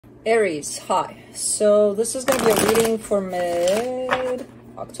Aries, hi. So this is going to be a reading for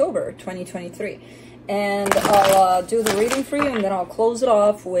mid-October 2023. And I'll do the reading for you, and then I'll close it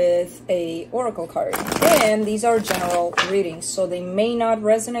off with a oracle card. And these are general readings, so they may not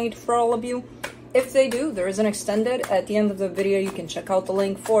resonate for all of you. If they do, there is an extended at the end of the video. You can check out the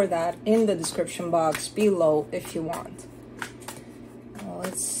link for that in the description box below if you want.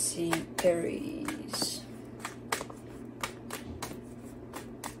 Let's see, Aries.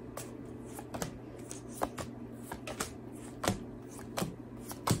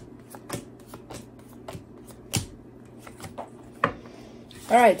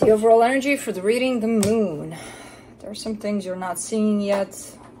 All right, the overall energy for the reading, the moon. There are some things you're not seeing yet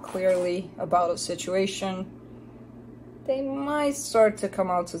clearly about a situation. They might start to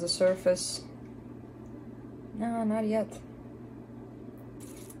come out to the surface. No, not yet.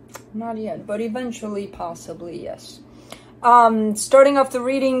 Not yet, but eventually, possibly, yes. Starting off the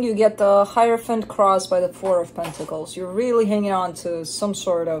reading, you get the Hierophant crossed by the Four of Pentacles. You're really hanging on to some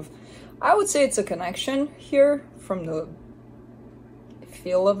sort of, I would say it's a connection here from the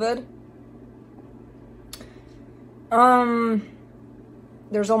feel of it.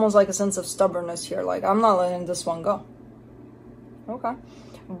 There's almost like a sense of stubbornness here, like I'm not letting this one go. Okay,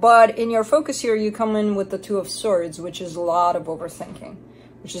 but in your focus here, you come in with the Two of Swords, which is a lot of overthinking,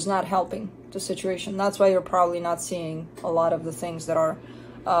 which is not helping the situation. That's why you're probably not seeing a lot of the things that are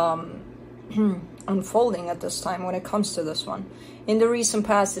unfolding at this time when it comes to this one. In the recent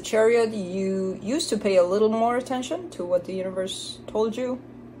past, the Chariot, you used to pay a little more attention to what the universe told you,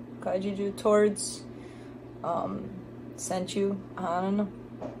 guided you towards, sent you, I don't know.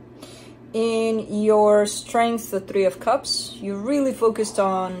 In your Strength, the Three of Cups, you really focused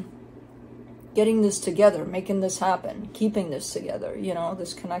on getting this together, making this happen, keeping this together, you know,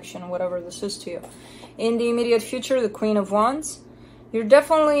 this connection, whatever this is to you. In the immediate future, the Queen of Wands, you're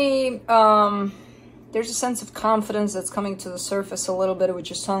definitely, there's a sense of confidence that's coming to the surface a little bit,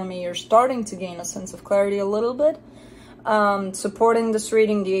 which is telling me you're starting to gain a sense of clarity a little bit. Supporting this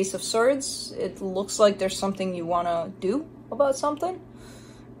reading, the Ace of Swords, it looks like there's something you want to do about something.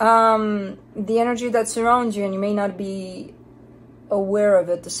 The energy that surrounds you, and you may not be aware of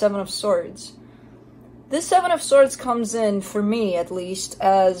it, the Seven of Swords. This Seven of Swords comes in, for me at least,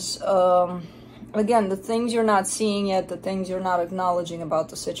 as, again, the things you're not seeing yet, the things you're not acknowledging about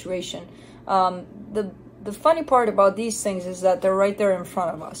the situation. The funny part about these things is that they're right there in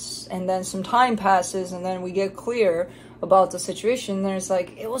front of us, and then some time passes, and then we get clear about the situation, and it's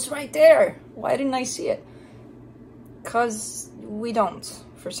like, it was right there, why didn't I see it? Because we don't,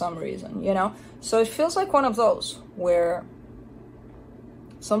 for some reason, you know? So it feels like one of those, where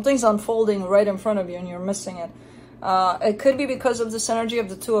something's unfolding right in front of you, and you're missing it. It could be because of this energy of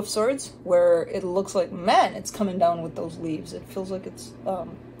the Two of Swords, where it looks like, man, it's coming down with those leaves. It feels like it's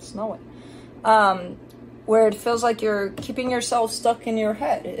snowing. Where it feels like you're keeping yourself stuck in your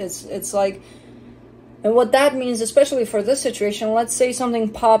head. It's like, and what that means, especially for this situation, let's say something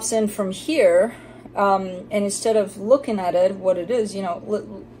pops in from here, and instead of looking at it, what it is, you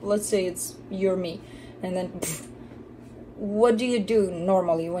know, let's say it's you're me, and then pff, what do you do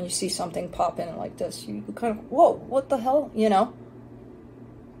normally when you see something pop in like this? You kind of, whoa, what the hell, you know?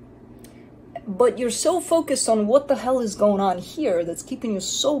 But you're so focused on what the hell is going on here that's keeping you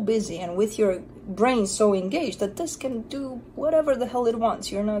so busy and with your brain so engaged that this can do whatever the hell it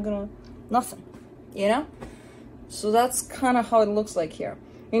wants. You're not gonna, nothing, you know? So that's kind of how it looks like here.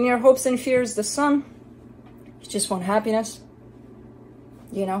 In your hopes and fears, the Sun, you just want happiness,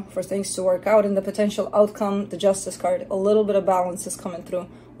 you know, for things to work out. In the potential outcome, the Justice card, a little bit of balance is coming through,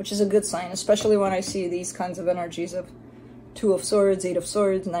 which is a good sign, especially when I see these kinds of energies of Two of Swords, Eight of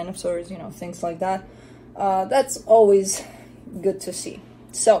Swords, Nine of Swords, you know, things like that. That's always good to see.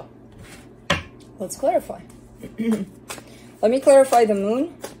 So, let's clarify. Let me clarify the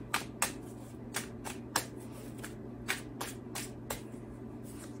Moon.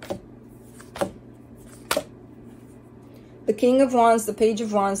 The King of Wands, the Page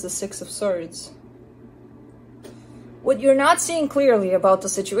of Wands, the Six of Swords. What you're not seeing clearly about the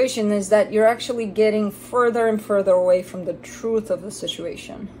situation is that you're actually getting further and further away from the truth of the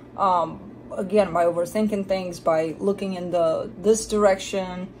situation. Again, by overthinking things, by looking in this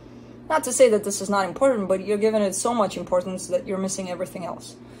direction. Not to say that this is not important, but you're giving it so much importance that you're missing everything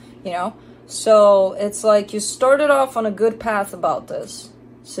else, you know? So it's like you started off on a good path about this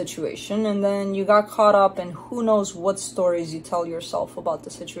situation, and then you got caught up in who knows what stories you tell yourself about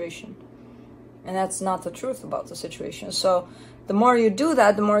the situation. And that's not the truth about the situation. So the more you do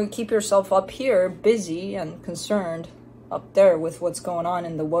that, the more you keep yourself up here busy and concerned up there with what's going on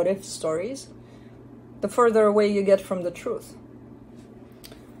in the what-if stories, the further away you get from the truth.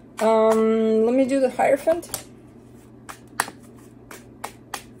 Let me do the Hierophant.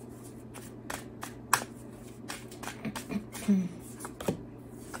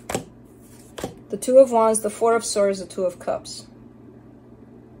 The Two of Wands, the Four of Swords, the Two of Cups.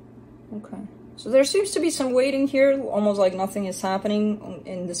 Okay. So there seems to be some waiting here, almost like nothing is happening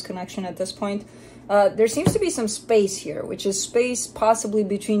in this connection at this point. There seems to be some space here, which is space possibly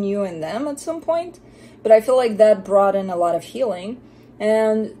between you and them at some point. But I feel like that brought in a lot of healing.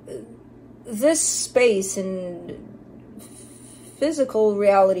 And this space in physical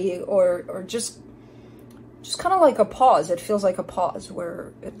reality, or just kind of like a pause. It feels like a pause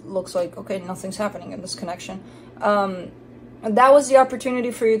where it looks like, okay, nothing's happening in this connection. And that was the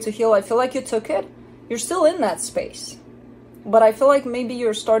opportunity for you to heal. I feel like you took it. You're still in that space. But I feel like maybe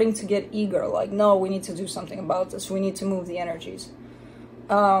you're starting to get eager. Like, no, we need to do something about this. We need to move the energies.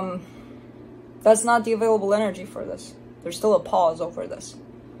 That's not the available energy for this. There's still a pause over this.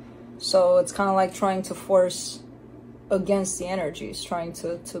 So it's kind of like trying to force against the energies. Trying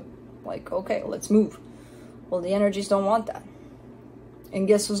to like, okay, let's move. Well, the energies don't want that. And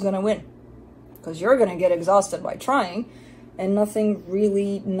guess who's going to win? Because you're going to get exhausted by trying. And nothing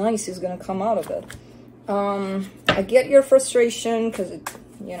really nice is going to come out of it. I get your frustration because it,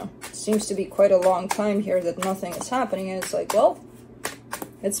 you know, it seems to be quite a long time here that nothing is happening. And it's like, well,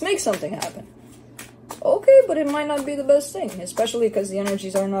 let's make something happen. Okay, but it might not be the best thing, especially because the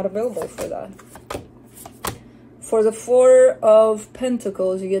energies are not available for that. For the Four of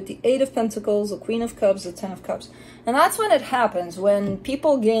Pentacles, you get the Eight of Pentacles, the Queen of Cups, the Ten of Cups. And that's when it happens, when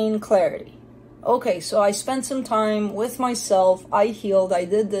people gain clarity. Okay, so I spent some time with myself, I healed, I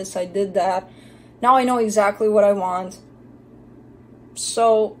did this, I did that. Now I know exactly what I want.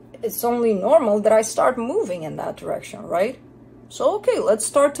 So it's only normal that I start moving in that direction, right? So, okay, let's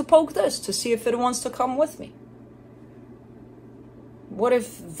start to poke this to see if it wants to come with me. What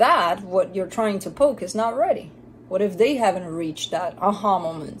if that, what you're trying to poke, is not ready? What if they haven't reached that aha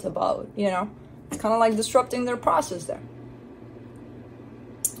moment about, you know, it's kind of like disrupting their process there.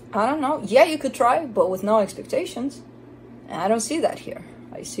 I don't know. Yeah, you could try, but with no expectations. And I don't see that here.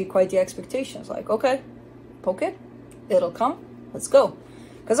 I see quite the expectations. Like, okay, poke it. It'll come. Let's go.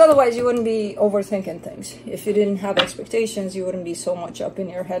 Because otherwise you wouldn't be overthinking things. If you didn't have expectations, you wouldn't be so much up in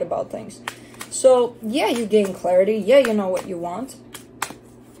your head about things. So, yeah, you gain clarity. Yeah, you know what you want.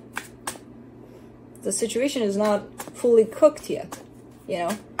 The situation is not fully cooked yet, you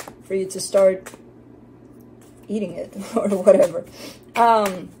know, for you to start eating it or whatever.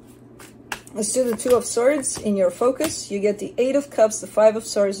 Let's do the Two of Swords in your focus. You get the Eight of Cups, the Five of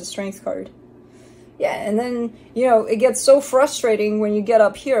Swords, the Strength card. Yeah, and then, you know, it gets so frustrating when you get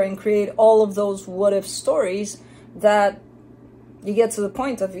up here and create all of those what-if stories that you get to the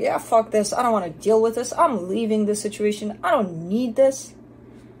point of, yeah, fuck this. I don't want to deal with this. I'm leaving this situation. I don't need this.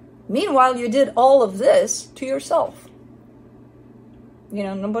 Meanwhile, you did all of this to yourself. You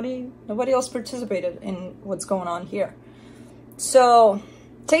know, nobody else participated in what's going on here. So,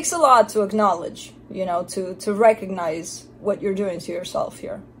 it takes a lot to acknowledge, you know, to recognize what you're doing to yourself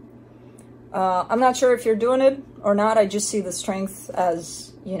here. I'm not sure if you're doing it or not. I just see the strength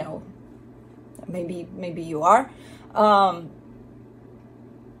as, you know, maybe you are. But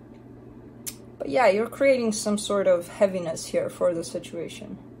yeah, you're creating some sort of heaviness here for the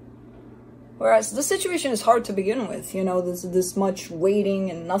situation. Whereas the situation is hard to begin with, you know, there's this much waiting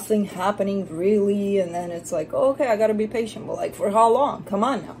and nothing happening really, and then it's like, oh, okay, I gotta be patient. But like, for how long? Come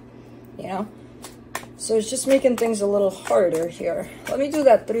on now, you know? So it's just making things a little harder here. Let me do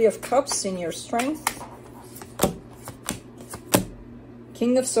that Three of Cups in your strength.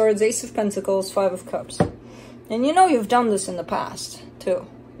 King of Swords, Ace of Pentacles, Five of Cups. And you know you've done this in the past, too.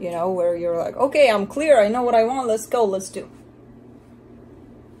 You know, where you're like, okay, I'm clear, I know what I want, let's go, let's do.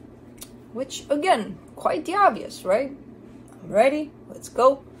 Which, again, quite the obvious, right? I'm ready, let's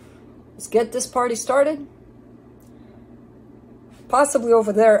go. Let's get this party started. Possibly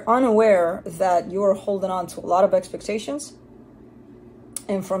over there, unaware that you're holding on to a lot of expectations.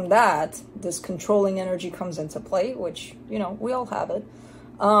 And from that, this controlling energy comes into play, which, you know, we all have it.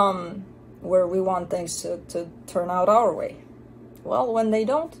 Where we want things to turn out our way. Well, when they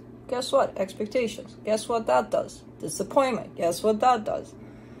don't, guess what? Expectations. Guess what that does? Disappointment. Guess what that does?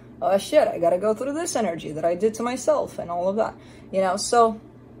 Oh shit, I gotta go through this energy that I did to myself and all of that. You know, so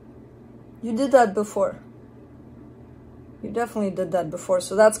you did that before. You definitely did that before.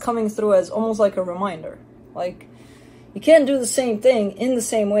 So that's coming through as almost like a reminder. Like, you can't do the same thing in the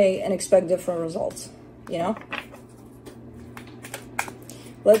same way and expect different results, you know?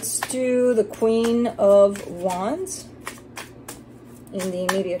 Let's do the Queen of Wands in the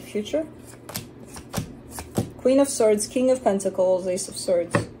immediate future. Queen of Swords, King of Pentacles, Ace of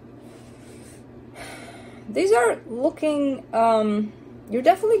Swords. these are looking, you're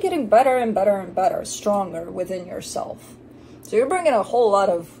definitely getting better and better and better, stronger within yourself. So you're bringing a whole lot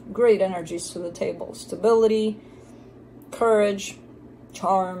of great energies to the table. Stability, courage,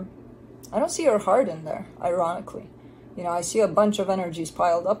 charm. I don't see your heart in there, ironically. You know, I see a bunch of energies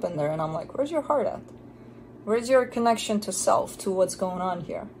piled up in there, and I'm like, where's your heart at? Where's your connection to self, to what's going on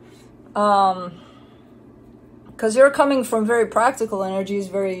here? Because you're coming from very practical energies,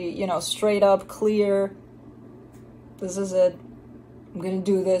 very, you know, straight up, clear. This is it. I'm going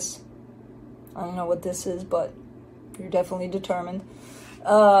to do this. I don't know what this is, but you're definitely determined.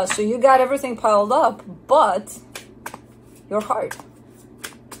 So you got everything piled up, but your heart.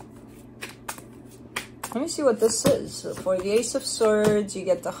 Let me see what this is. So for the Ace of Swords, you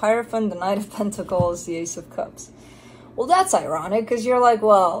get the Hierophant, the Knight of Pentacles, the Ace of Cups. Well, that's ironic, because you're like,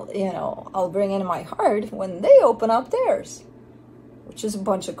 well, you know, I'll bring in my heart when they open up theirs, which is a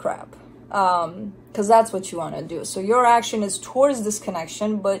bunch of crap. Because that's what you want to do. So your action is towards this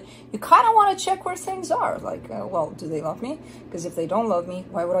connection, but you kind of want to check where things are. Like, well, do they love me? Because if they don't love me,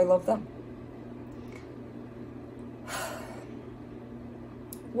 why would I love them?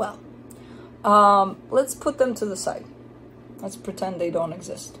 Well, let's put them to the side. Let's pretend they don't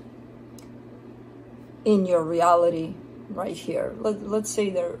exist in your reality right here. Let's say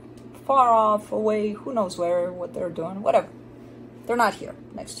they're far off, away, who knows where, what they're doing, whatever. They're not here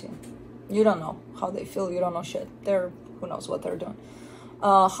next to you. You don't know how they feel. You don't know shit. They're, who knows what they're doing.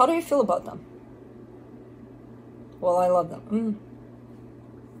 How do you feel about them? Well, I love them.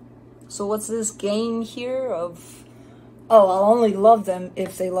 So what's this game here of, oh, I'll only love them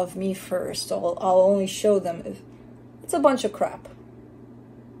if they love me first. I'll only show them if... It's a bunch of crap.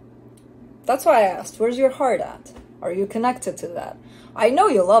 That's why I asked, where's your heart at? Are you connected to that? I know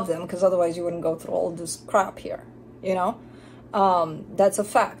you love them, because otherwise you wouldn't go through all this crap here, you know? That's a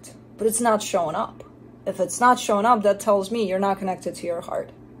fact. But it's not showing up. If it's not showing up, that tells me you're not connected to your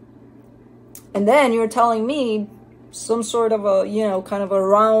heart. And then you're telling me some sort of a, you know, kind of a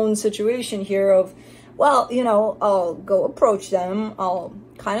round situation here of, well, you know, I'll go approach them. I'll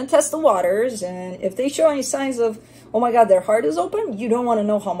kind of test the waters. And if they show any signs of, oh my God, their heart is open, you don't want to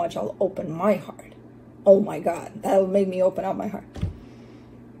know how much I'll open my heart. Oh my God, that'll make me open up my heart.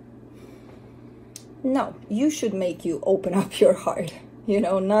 No, you should make you open up your heart. You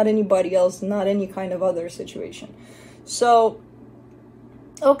know, not anybody else, not any kind of other situation. So,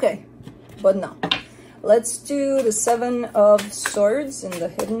 okay, but no. Let's do the Seven of Swords and the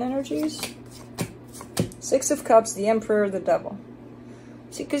hidden energies. Six of Cups, the Emperor, the Devil.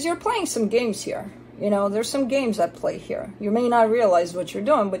 See, because you're playing some games here. You know, there's some games at play here. You may not realize what you're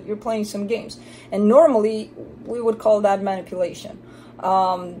doing, but you're playing some games. And normally, we would call that manipulation.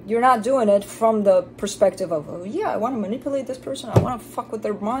 You're not doing it from the perspective of, oh yeah, I want to manipulate this person, I want to fuck with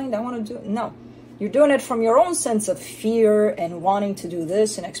their mind, I want to do... No. You're doing it from your own sense of fear and wanting to do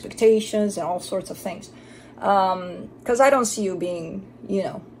this and expectations and all sorts of things. Because I don't see you being, you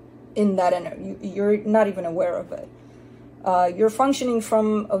know, in that energy. You're not even aware of it. You're functioning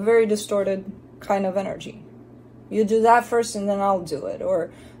from a very distorted kind of energy. You do that first and then I'll do it.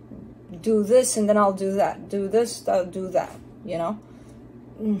 Or do this and then I'll do that. Do this, I'll do that, you know?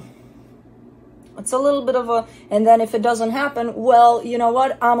 It's a little bit of a, and then if it doesn't happen, well, you know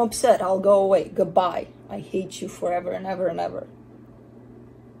what? I'm upset. I'll go away. Goodbye. I hate you forever and ever and ever.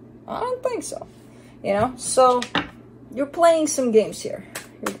 I don't think so. You know? So, you're playing some games here.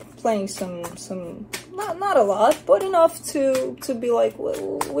 You're playing some not a lot, but enough to be like,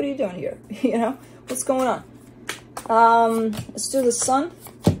 what are you doing here? You know? What's going on? Let's do the Sun.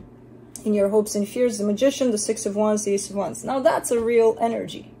 In your hopes and fears, the Magician, the Six of Wands, the Ace of Wands. Now that's a real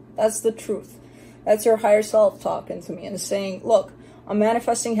energy. That's the truth. That's your higher self talking to me and saying, look, I'm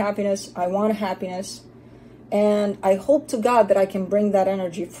manifesting happiness. I want happiness. And I hope to God that I can bring that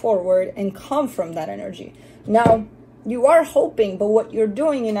energy forward and come from that energy. Now, you are hoping, but what you're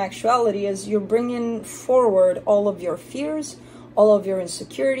doing in actuality is you're bringing forward all of your fears, all of your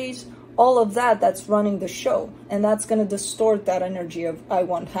insecurities, all of that's running the show. And that's going to distort that energy of I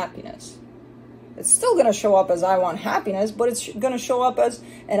want happiness. It's still going to show up as I want happiness, but it's going to show up as,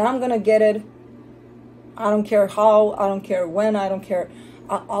 and I'm going to get it. I don't care how, I don't care when, I don't care.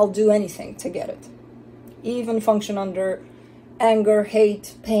 I'll do anything to get it. Even function under anger,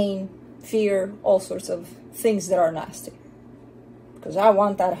 hate, pain, fear, all sorts of things that are nasty. Because I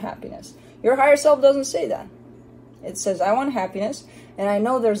want that happiness. Your higher self doesn't say that. It says, I want happiness, and I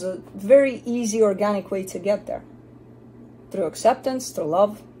know there's a very easy, organic way to get there. Through acceptance, through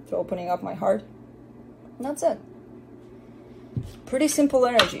love, through opening up my heart. And that's it. Pretty simple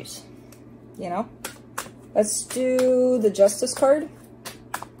energies, you know? Let's do the Justice card.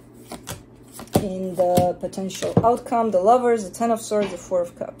 in the potential outcome. The Lovers, the Ten of Swords, the Four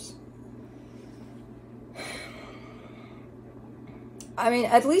of Cups. I mean,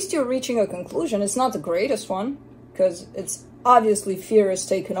 at least you're reaching a conclusion. It's not the greatest one, because it's obviously fear is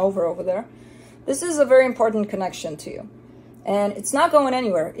taken over there. This is a very important connection to you. And it's not going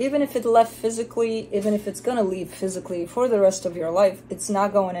anywhere. Even if it left physically, even if it's going to leave physically for the rest of your life, it's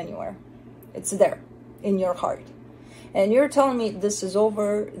not going anywhere. It's there in your heart. And you're telling me this is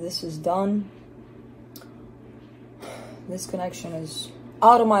over, this is done. This connection is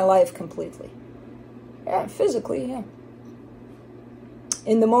out of my life completely. Yeah, physically, yeah.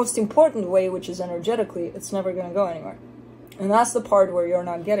 In the most important way, which is energetically, it's never going to go anywhere. And that's the part where you're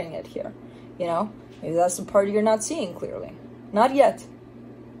not getting it here. You know, maybe that's the part you're not seeing clearly. Not yet.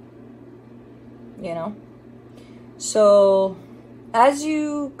 You know? So, as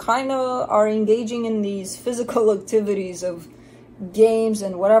you kind of are engaging in these physical activities of games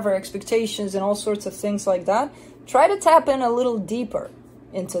and whatever, expectations and all sorts of things like that, try to tap in a little deeper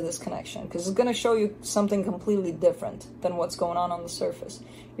into this connection, because it's going to show you something completely different than what's going on the surface.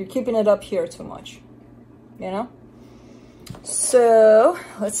 You're keeping it up here too much, you know? So,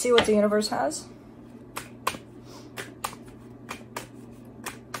 let's see what the universe has.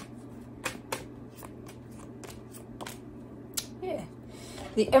 Yeah.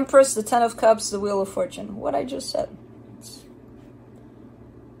 The Empress, the Ten of Cups, the Wheel of Fortune. What I just said.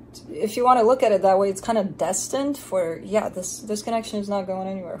 If you want to look at it that way, it's kind of destined for, yeah, this connection is not going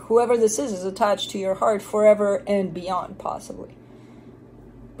anywhere. Whoever this is attached to your heart forever and beyond, possibly.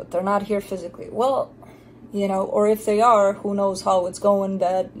 But they're not here physically. Well, you know, or if they are, who knows how it's going,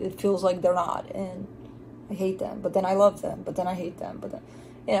 that it feels like they're not. And I hate them, but then I love them, but then I hate them, but then,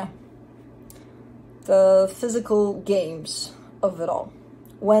 yeah. The physical games of it all.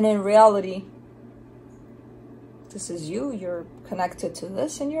 When in reality, this is you, you're connected to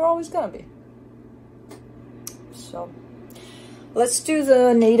this, and you're always gonna be. So, let's do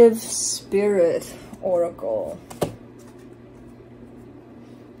the Native Spirit Oracle.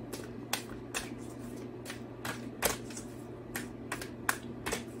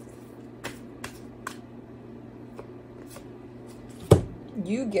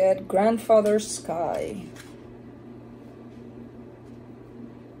 You get Grandfather Sky.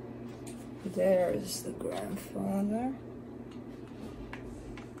 There's the grandfather.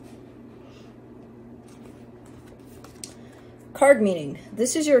 Card meaning.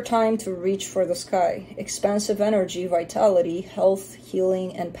 This is your time to reach for the sky. Expansive energy, vitality, health,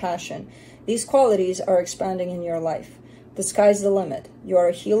 healing, and passion. These qualities are expanding in your life. The sky's the limit. You are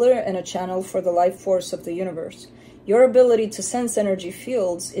a healer and a channel for the life force of the universe. Your ability to sense energy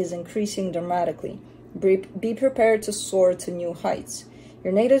fields is increasing dramatically. Be prepared to soar to new heights.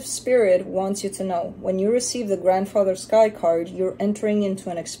 Your native spirit wants you to know, when you receive the Grandfather Sky card, you're entering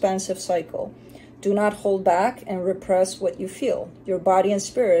into an expansive cycle. Do not hold back and repress what you feel. Your body and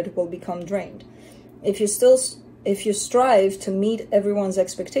spirit will become drained. If you strive to meet everyone's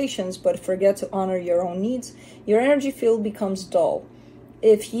expectations but forget to honor your own needs, your energy field becomes dull.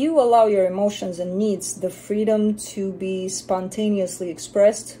 If you allow your emotions and needs the freedom to be spontaneously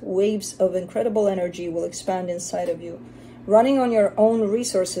expressed, waves of incredible energy will expand inside of you. Running on your own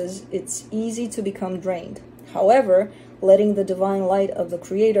resources, it's easy to become drained. However, letting the divine light of the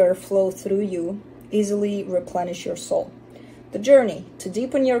Creator flow through you easily replenish your soul. The journey to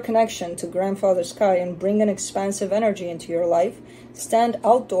deepen your connection to Grandfather Sky and bring an expansive energy into your life, stand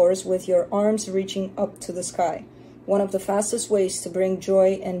outdoors with your arms reaching up to the sky. One of the fastest ways to bring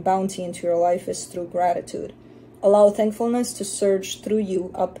joy and bounty into your life is through gratitude. Allow thankfulness to surge through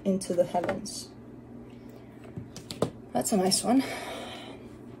you up into the heavens. That's a nice one.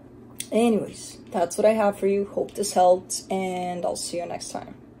 Anyways, that's what I have for you. Hope this helped, and I'll see you next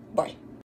time. Bye.